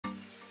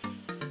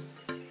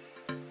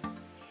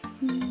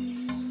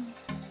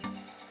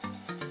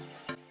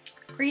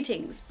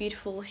Greetings,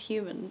 beautiful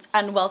humans,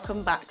 and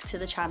welcome back to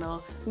the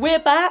channel. We're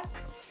back!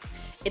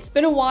 It's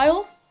been a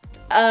while.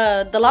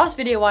 The last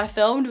video I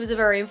filmed was a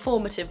very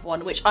informative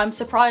one, which I'm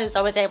surprised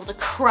I was able to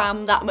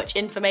cram that much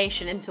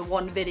information into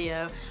one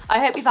video. I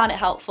hope you found it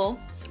helpful.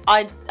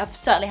 I've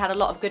certainly had a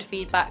lot of good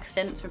feedback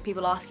since from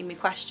people asking me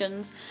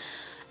questions.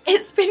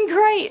 It's been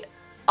great!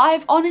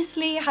 I've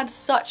honestly had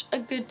such a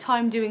good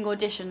time doing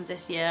auditions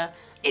this year.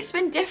 It's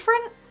been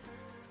different.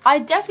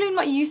 I'm definitely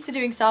not used to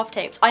doing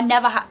self-tapes. I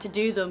never had to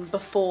do them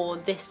before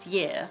this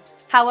year.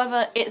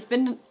 However, it's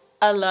been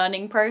a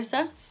learning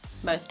process.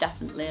 Most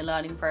definitely a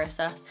learning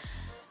process.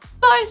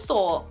 But I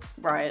thought,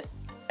 right,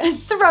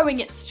 throwing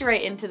it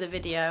straight into the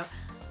video,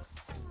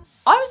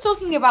 I was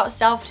talking about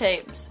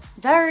self-tapes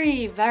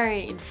very,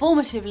 very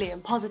informatively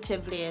and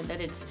positively, and that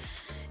it's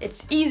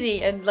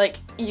easy and like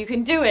you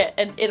can do it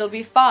and it'll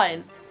be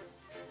fine.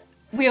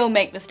 We all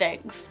make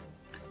mistakes.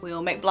 We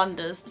all make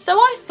blunders. So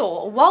I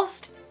thought,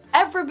 whilst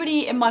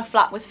everybody in my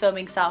flat was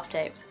filming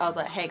self-tapes, I was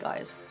like, hey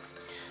guys,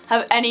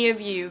 have any of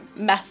you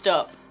messed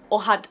up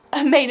or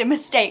made a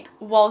mistake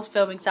whilst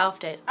filming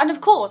self-tapes? And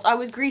of course, I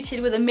was greeted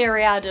with a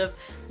myriad of,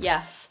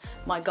 yes,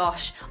 my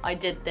gosh, I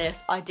did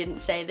this, I didn't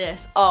say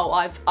this, oh,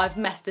 I've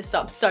messed this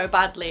up so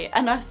badly.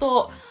 And I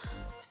thought,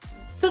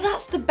 but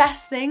that's the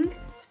best thing.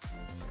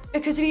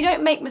 Because if you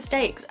don't make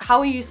mistakes, how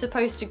are you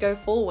supposed to go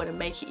forward and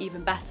make it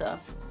even better?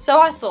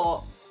 So I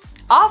thought,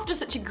 after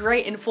such a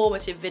great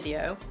informative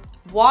video,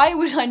 why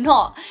would I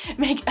not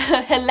make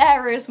a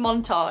hilarious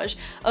montage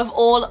of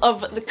all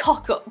of the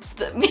cock-ups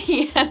that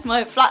me and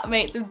my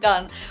flatmates have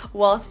done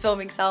whilst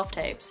filming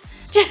self-tapes?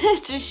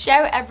 Just to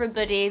show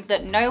everybody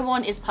that no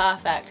one is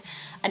perfect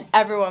and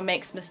everyone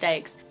makes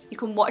mistakes. You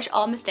can watch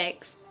our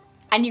mistakes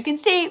and you can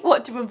see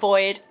what to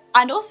avoid.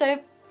 And also,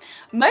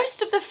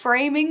 most of the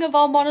framing of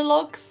our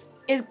monologues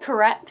is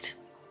correct.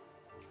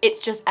 It's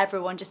just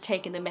everyone just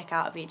taking the mick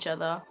out of each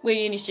other.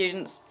 We're uni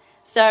students.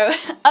 So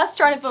us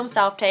trying to film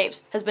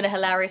self-tapes has been a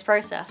hilarious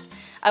process.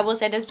 I will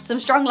say there's some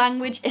strong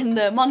language in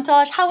the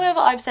montage, however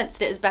I've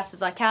censored it as best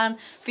as I can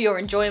for your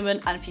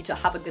enjoyment and for you to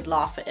have a good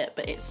laugh at it,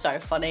 but it's so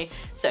funny.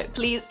 So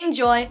please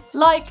enjoy,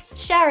 like,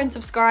 share and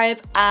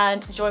subscribe,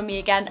 and join me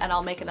again and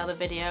I'll make another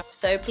video.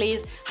 So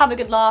please have a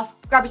good laugh,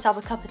 grab yourself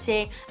a cup of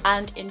tea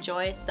and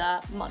enjoy the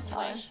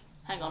montage.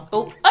 Hang on.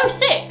 Oh,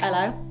 sick!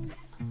 Hello.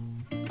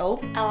 Oh.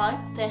 Hello,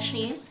 there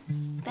she is.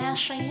 There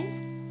she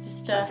is.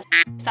 Just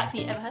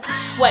Accent you ever heard?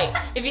 Wait,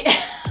 if you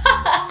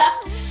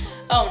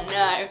oh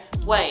no,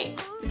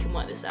 wait, we can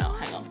work this out.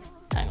 Hang on.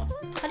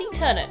 How do you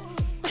turn it?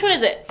 Which one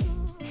is it?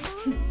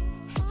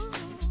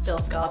 Bill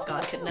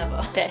Skarsgård could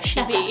never. There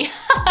she be.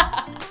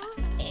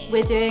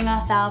 We're doing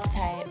our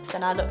self-tapes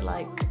and I look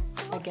like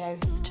a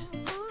ghost.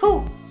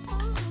 Who?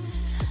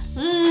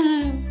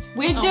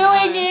 We're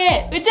doing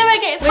it! We're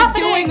doing it! It's We're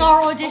happening! Doing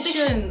our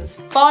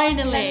auditions!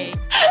 Finally!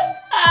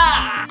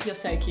 Ah! You're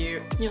so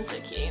cute. You're so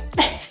cute.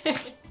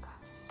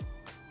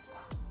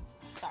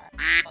 Sorry.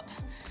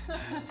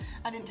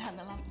 I didn't turn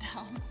the lamp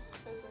down.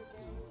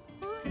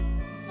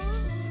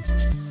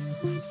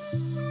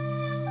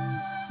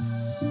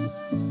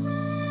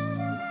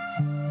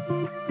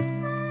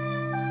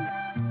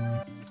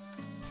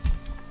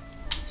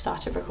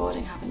 Started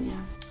recording, haven't you?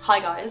 Hi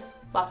guys,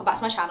 welcome back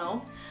to my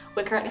channel.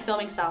 We're currently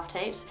filming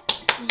self-tapes.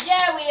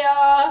 Yeah, we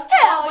are!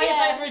 Hell wait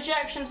yeah. for those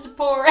rejections to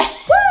pour in.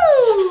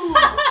 Woo!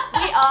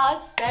 We are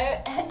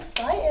so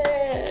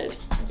excited!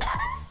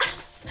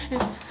 Yes!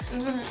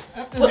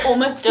 We're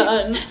almost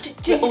done.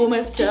 We're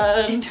almost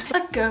done.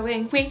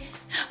 We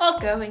are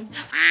going.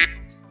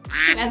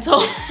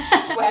 Mental.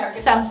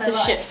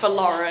 Censorship for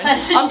Lauren.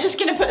 I'm just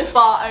gonna put this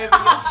bar over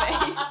your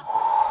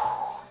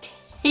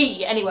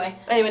face. Anyway,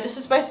 this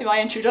is supposed to be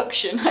my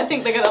introduction. I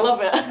think they're gonna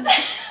love it.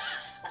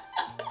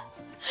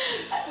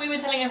 we were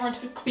telling everyone to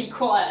be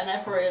quiet and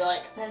everybody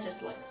they're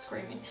just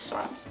screaming.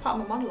 Sorry, it's part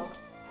of my monologue.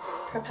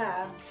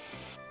 Prepare.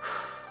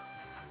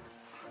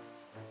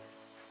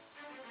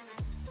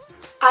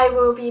 I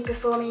will be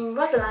performing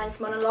Rosaline's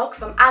monologue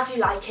from As You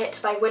Like It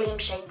by William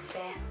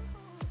Shakespeare.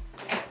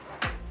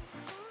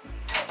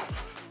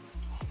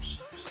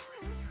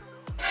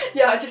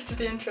 Yeah, I just did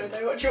the intro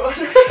though. What do you want?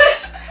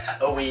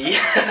 Are we?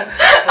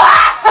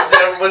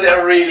 was it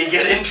a really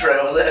good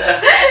intro, was it?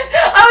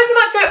 I was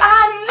about to go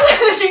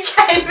and you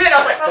came in, I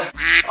was like,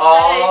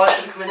 oh, I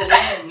should have come in at the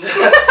end.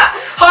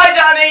 Hi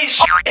Danny!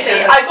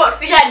 I got to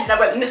the end and I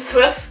went,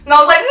 Mithras, and I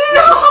was like,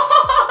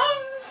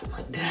 no!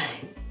 My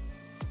day.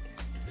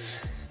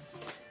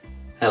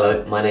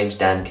 Hello, my name's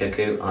Dan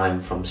Cuckoo. I'm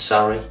from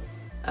Surrey.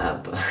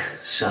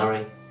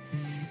 Sorry,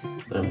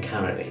 but I'm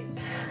currently.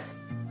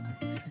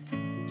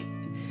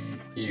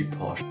 You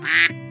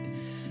posh.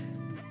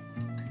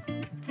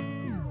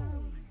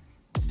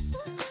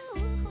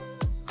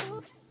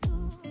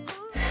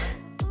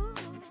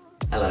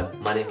 Hello,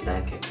 my name's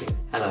Dan Cuckoo.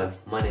 Hello,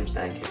 my name's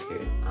Dan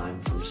Cuckoo. I'm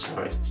from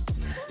Surrey.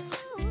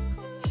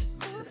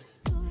 Jesus.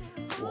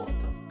 What the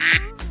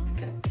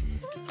okay.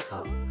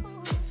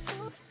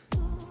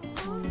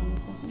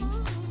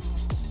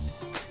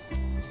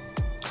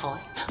 Hi,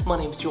 my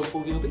name's John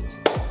Paul Gilby. Do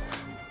I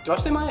have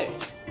to say my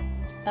age?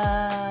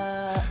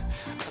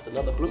 That's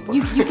another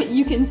blooper.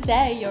 You can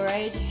say your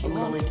age if you I'm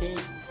want. 19.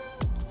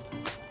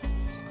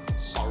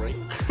 Sorry.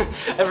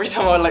 Every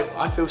time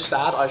I feel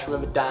sad, I just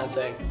remember Dan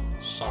saying,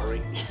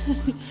 sorry.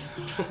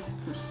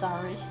 I'm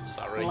sorry.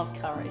 Sorry. I love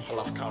curry. I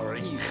love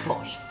curry. You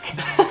posh.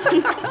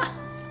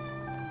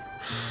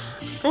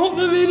 Stop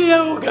the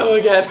video, we'll go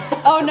again.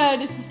 Oh no,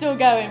 this is still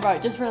going. Right,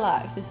 just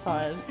relax, it's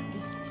fine.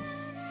 Just...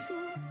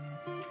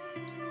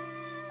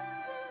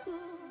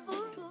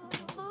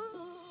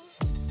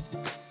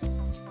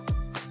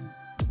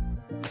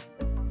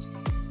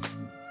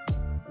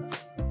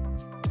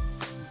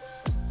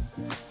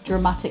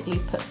 dramatically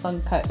put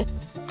some coat.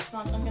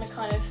 I'm gonna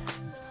kind of...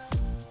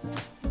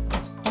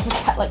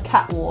 Like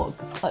catwalk,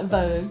 like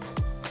Vogue.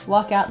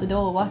 Walk out the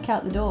door, walk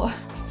out the door.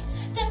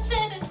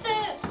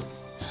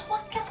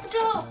 Walk out the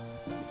door.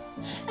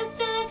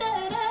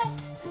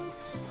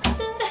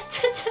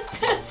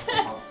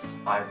 Once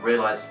I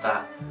realised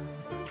that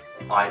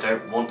I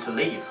don't want to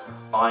leave.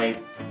 I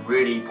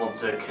really want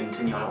to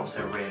continue. I don't want to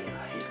say really.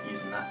 I hate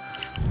using that.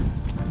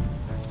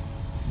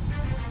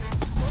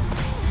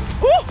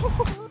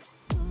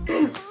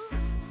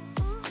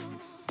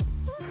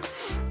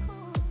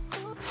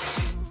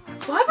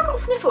 Why have I got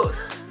sniffles?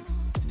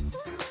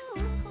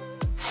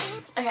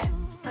 Okay,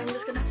 I'm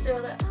just gonna have to deal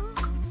with it.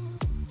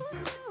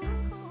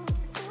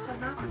 Turn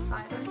that on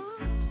silent.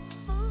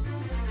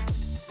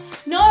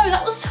 No,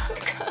 that was so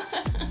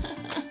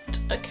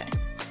good. Okay.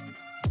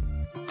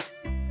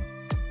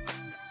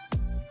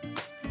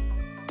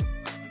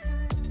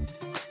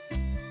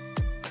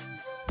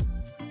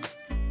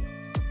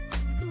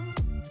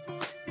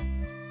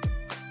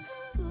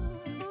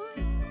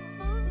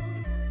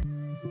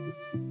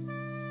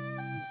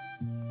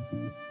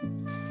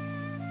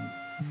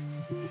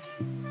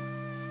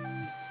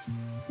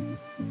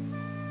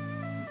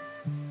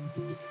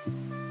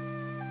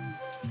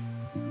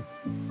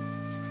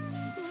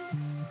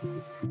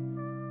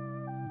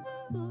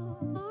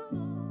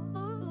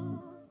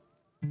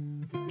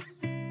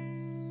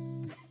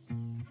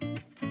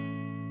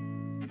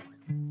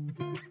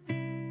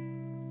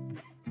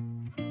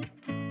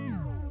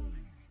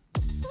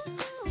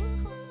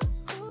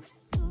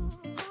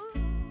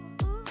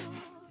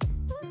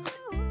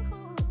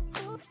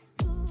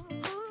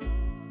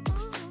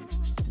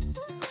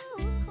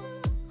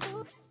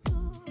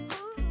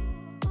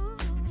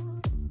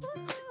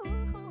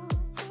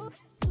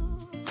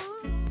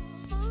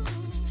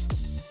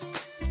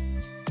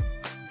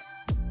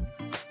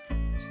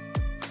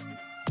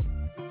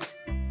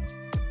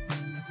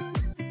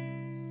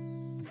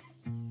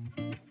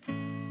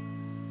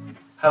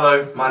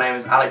 Hello, my name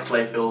is Alex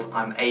Layfield.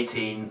 I'm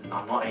 18.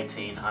 I'm not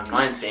 18. I'm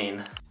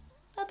 19.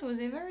 That was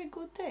a very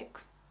good take.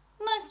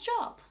 Nice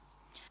job.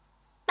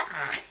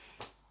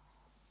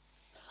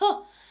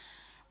 Huh.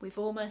 We've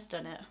almost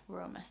done it.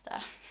 We're almost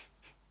there.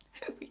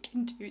 We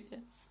can do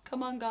this.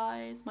 Come on,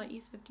 guys. My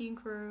East 15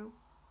 crew.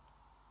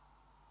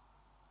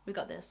 We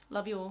got this.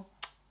 Love you all.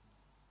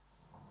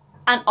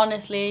 And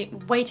honestly,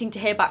 waiting to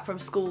hear back from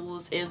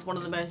schools is one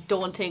of the most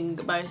daunting,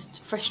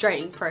 most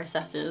frustrating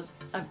processes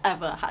I've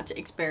ever had to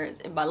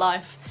experience in my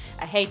life.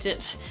 I hate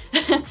it.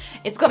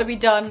 It's got to be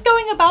done.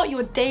 Going about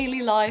your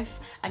daily life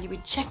and you'll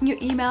be checking your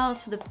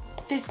emails for the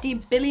 50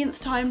 billionth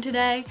time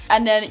today,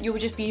 and then you'll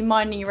just be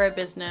minding your own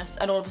business,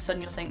 and all of a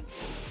sudden you'll think,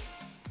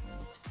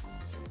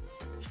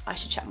 I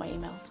should check my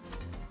emails.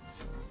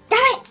 Damn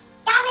it!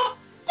 Damn it!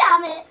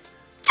 Damn it!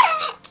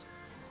 Damn it!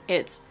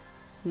 It's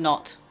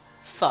not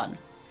fun.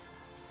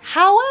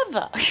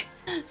 However,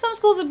 some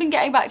schools have been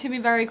getting back to me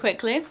very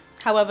quickly.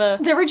 However,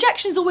 the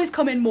rejections always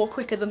come in more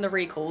quicker than the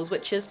recalls,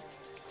 which is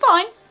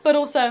fine, but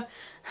also,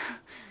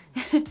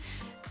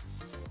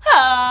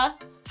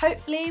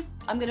 hopefully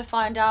I'm gonna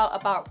find out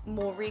about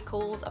more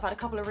recalls. I've had a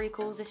couple of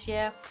recalls this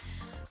year.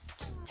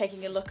 Just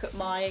taking a look at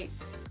my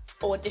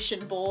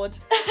audition board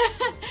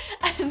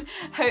and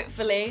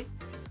hopefully,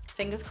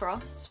 fingers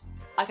crossed,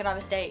 I can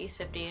either stay at East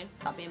 15,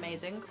 that'd be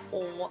amazing,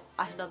 or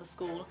at another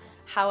school.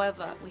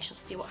 However, we shall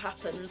see what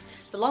happens.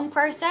 It's a long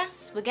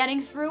process, we're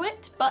getting through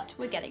it, but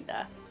we're getting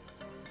there.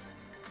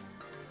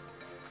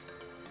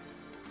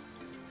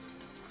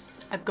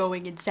 I'm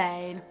going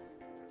insane.